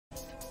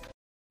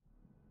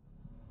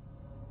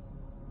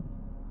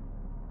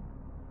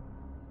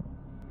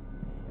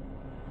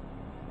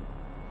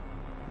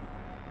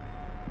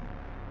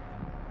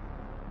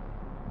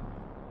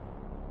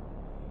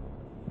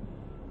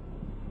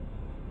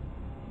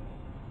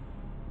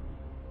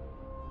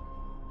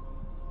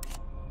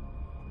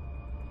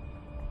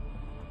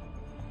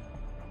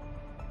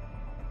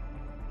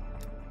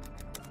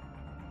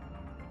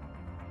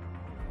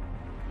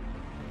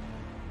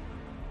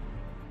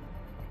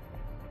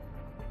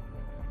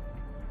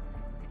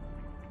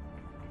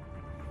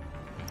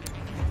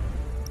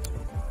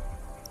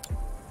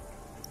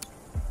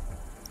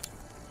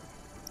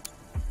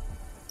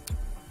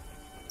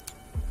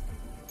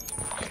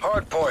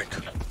Hardpoint.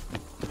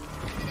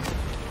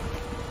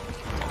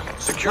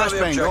 Secure the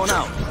Flashbang objective. going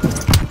out.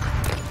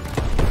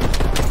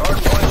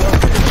 Hardpoint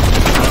located.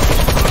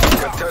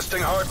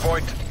 Contesting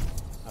hardpoint.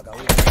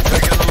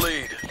 Taking the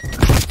lead.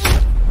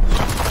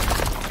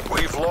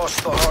 We've lost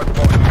the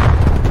hardpoint.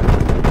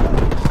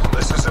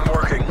 This isn't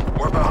working.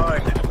 We're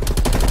behind.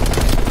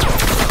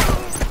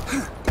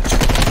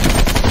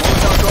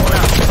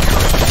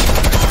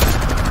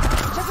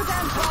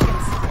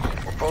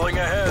 We're pulling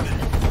ahead.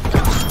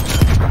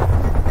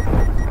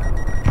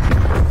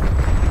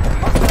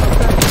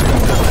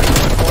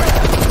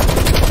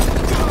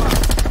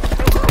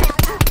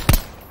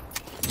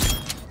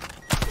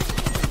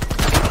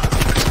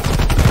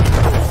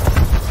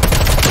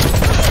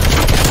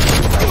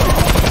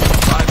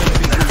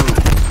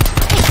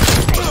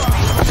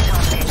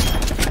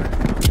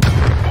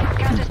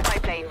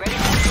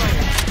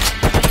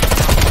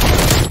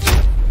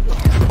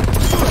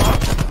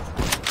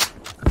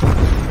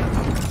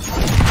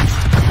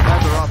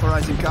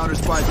 Counter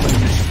spy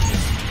plane.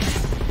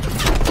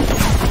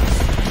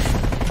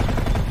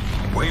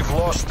 We've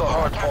lost the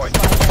hardpoint.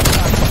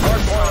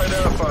 Hardpoint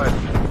identified.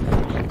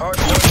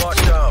 Hardpoint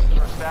locked down.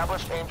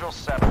 Establish Angel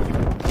 7.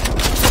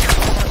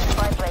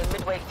 Spy plane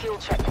midway fuel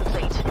check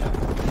complete.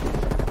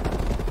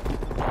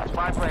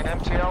 Spy plane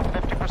MTL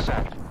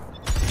 50%.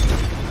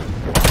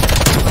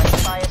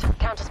 Fired.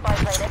 Counter spy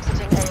plane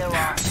exiting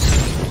AOR.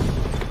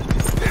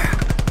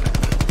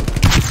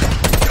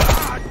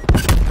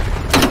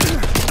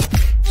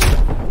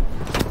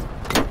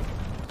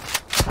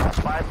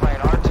 Spy plane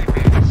RTB.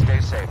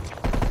 Stay safe.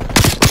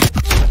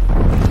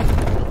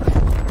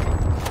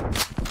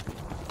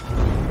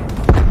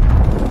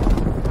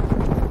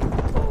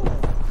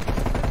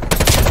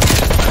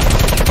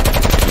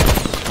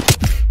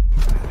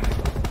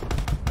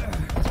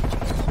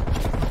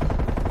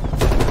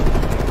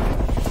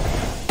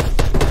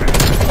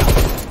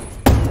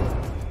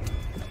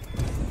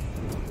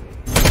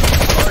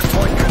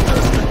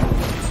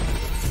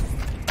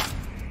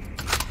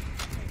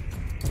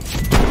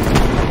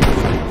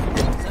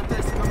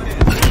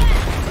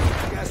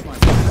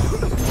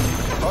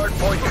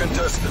 Hardpoint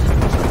contested.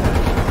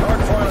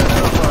 Hardpoint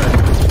identified.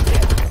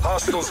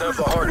 Hostiles have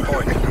the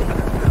hardpoint.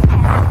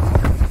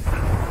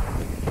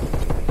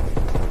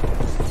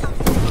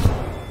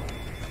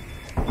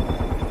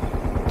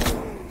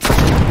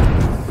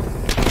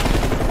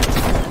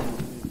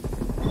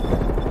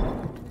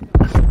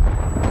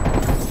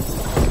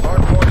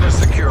 Hardpoint is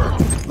secure.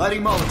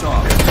 Lighting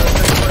Molotov.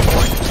 Contesting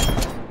hardpoint.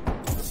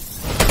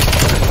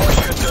 Hardpoint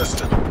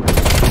contested.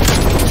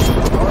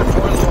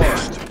 Hardpoint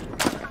lost.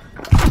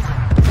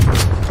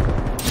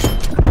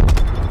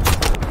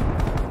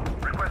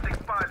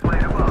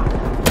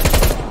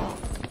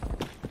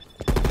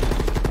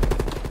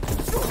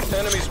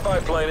 Enemy spy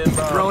plane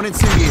inbound. Throwing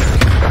incendiary.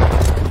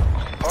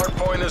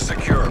 Hardpoint is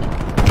secure.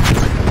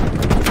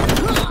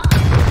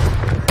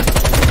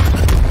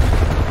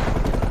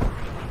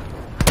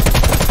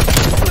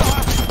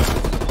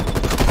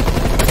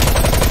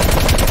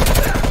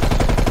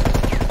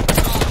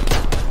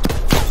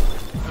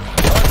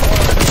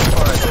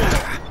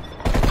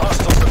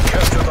 Hostiles have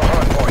captured the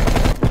hardpoint.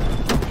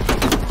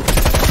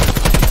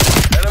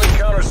 Enemy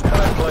counter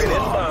spy plane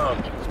inbound.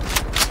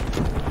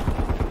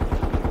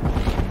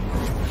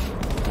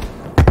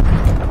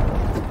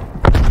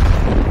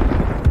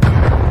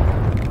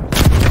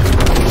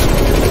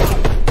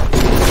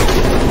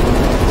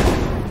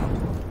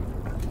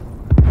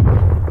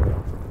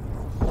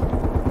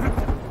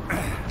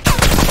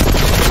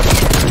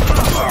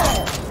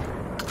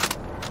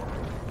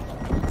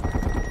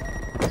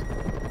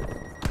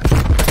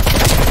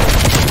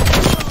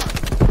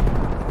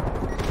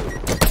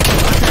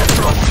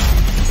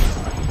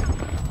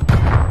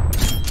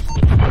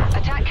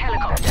 Attack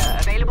helicopter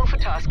available for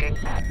tasking.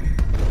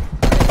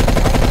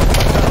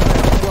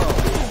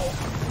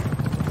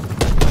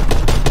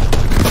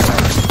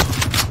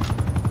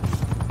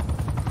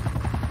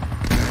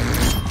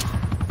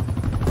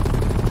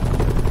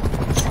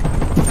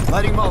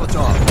 Lighting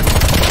Molotov.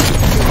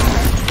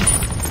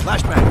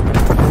 Flashbang.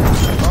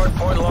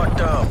 Hardpoint locked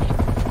down.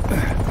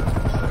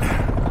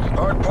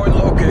 Hardpoint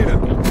located.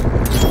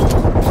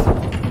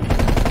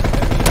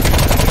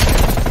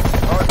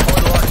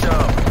 Hardpoint locked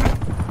down.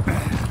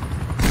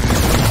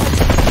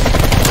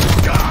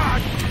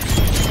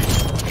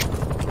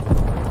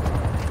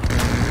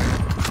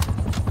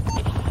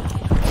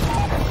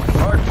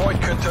 Hardpoint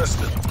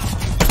contested.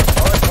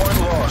 Hardpoint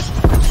lost.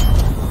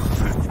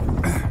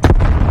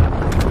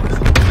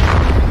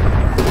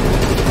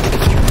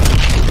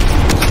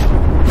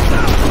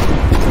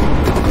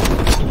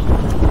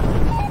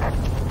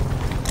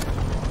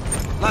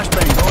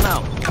 Flashbang going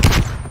out.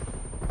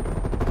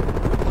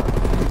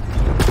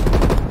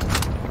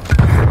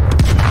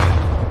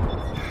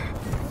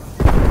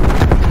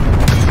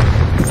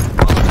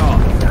 Molotov.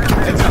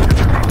 Heads up.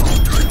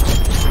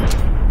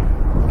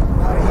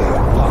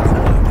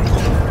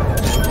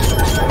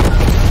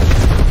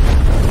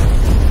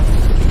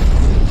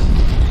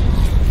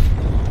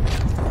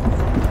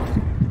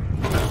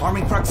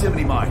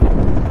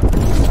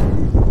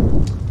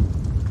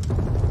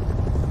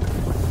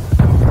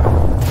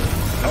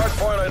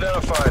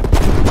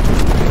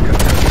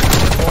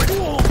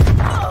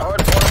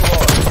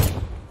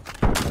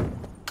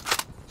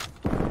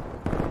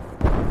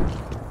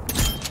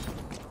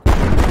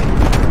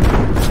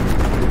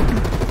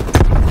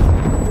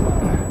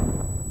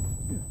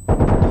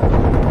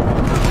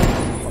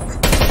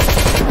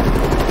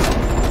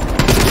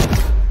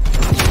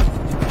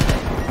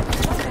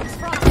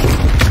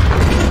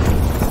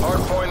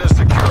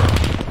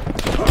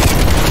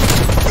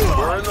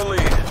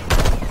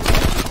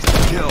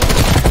 kill.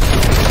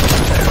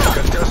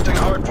 Contesting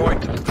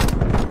hardpoint.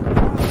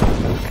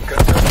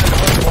 Contesting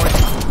hardpoint.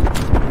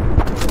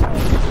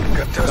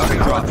 Contesting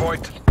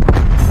hardpoint.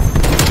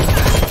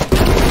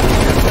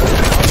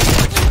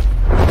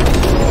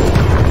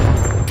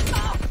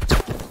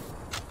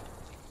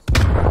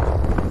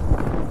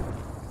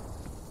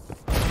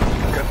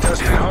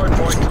 Contesting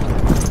hardpoint.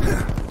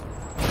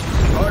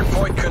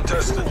 Hardpoint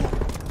contested.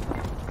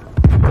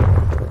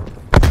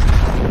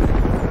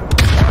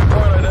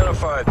 Hardpoint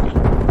identified.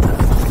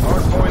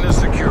 Hardpoint is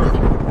secure.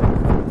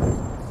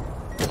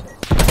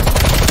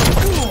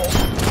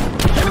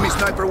 Enemy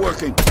sniper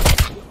working.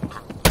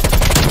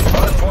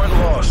 Hardpoint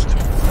lost.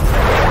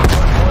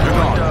 Hardpoint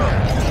locked down.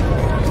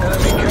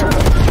 Enemy killed.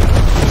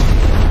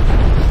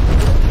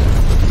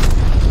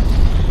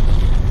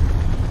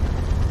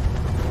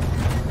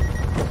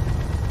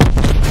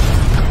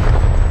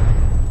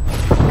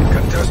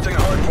 Contesting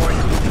hardpoint.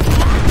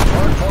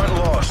 Hardpoint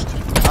lost.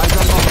 Eyes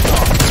on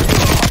Molotov.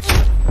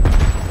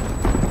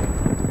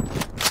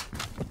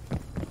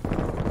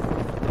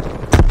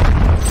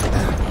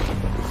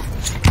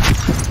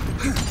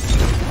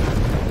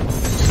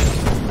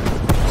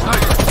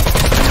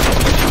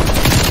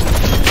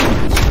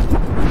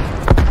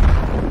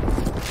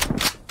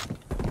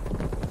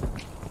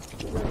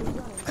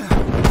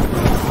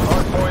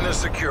 Hardpoint is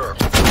secure.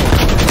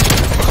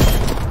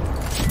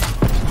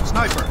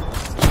 Sniper.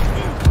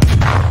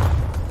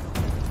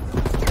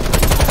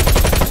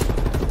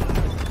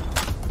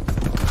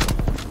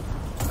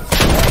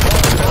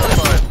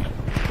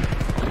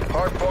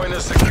 Hardpoint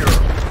is secure.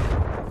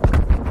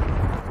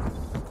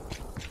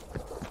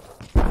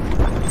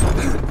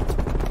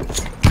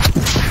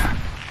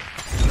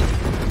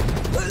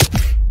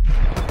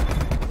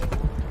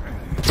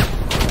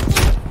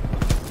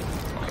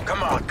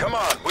 Come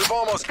on, we've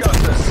almost got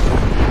this.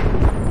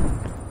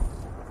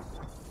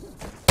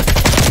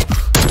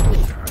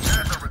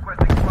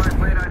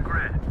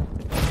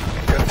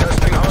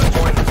 Contesting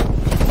hardpoint.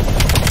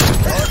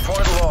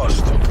 Hardpoint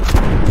lost.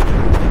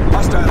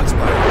 Hostile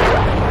expired.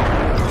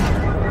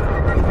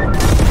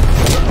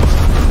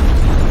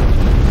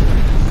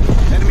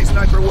 Enemy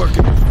sniper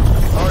working.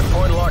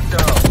 Hardpoint locked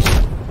down.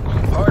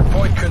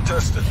 Hardpoint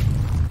contested.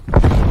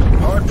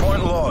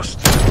 Hardpoint lost.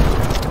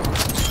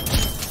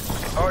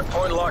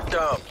 Hardpoint locked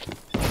down.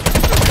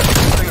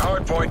 Contesting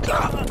hardpoint.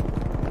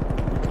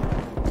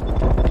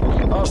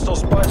 Hostile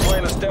spy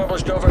plane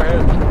established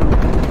overhead.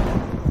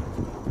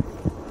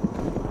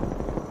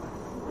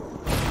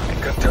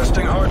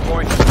 Contesting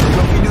hardpoint.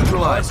 Trophy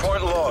neutralized.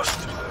 Hardpoint lost.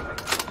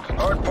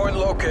 Hardpoint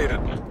located.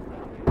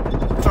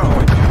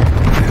 Point.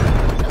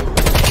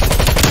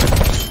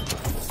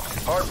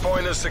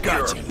 Hardpoint is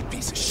secure. Gotcha, you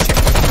piece of shit.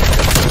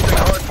 Contesting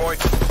hardpoint.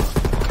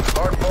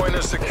 Hardpoint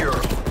is secure.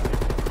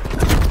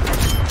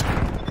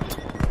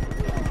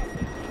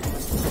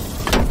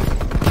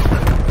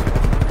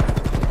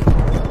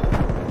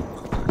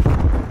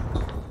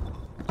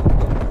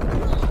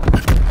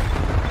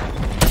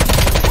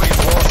 We've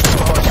lost the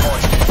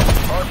hardpoint.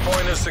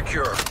 Hardpoint is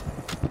secure.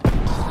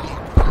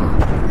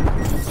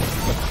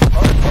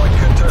 Hardpoint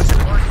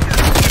contested.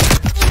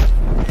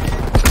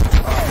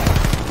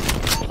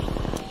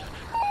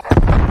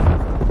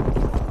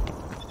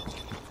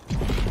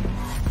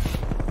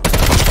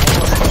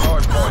 Lost the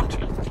hardpoint.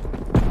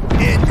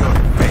 In your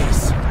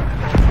face.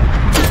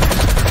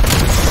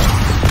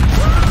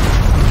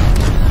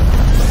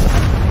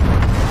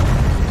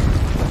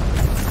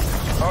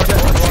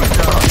 Hardpoint locked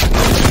down.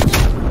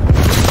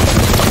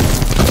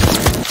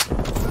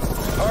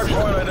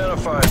 Hardpoint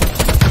identified.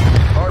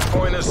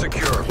 Hardpoint is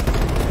secure.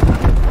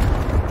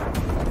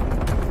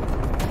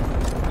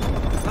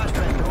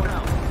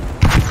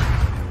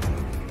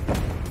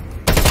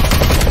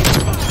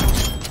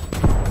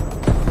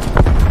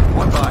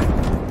 One by.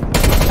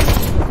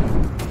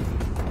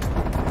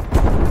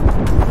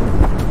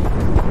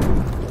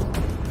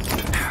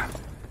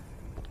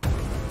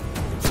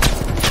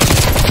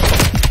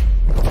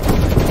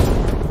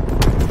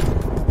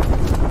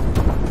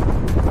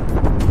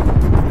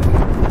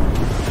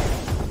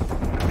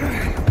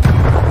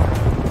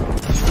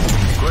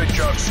 Great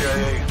job,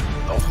 CIA.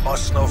 No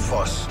muss, no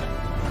fuss.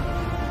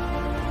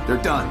 They're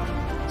done.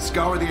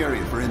 Scour the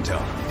area for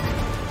intel.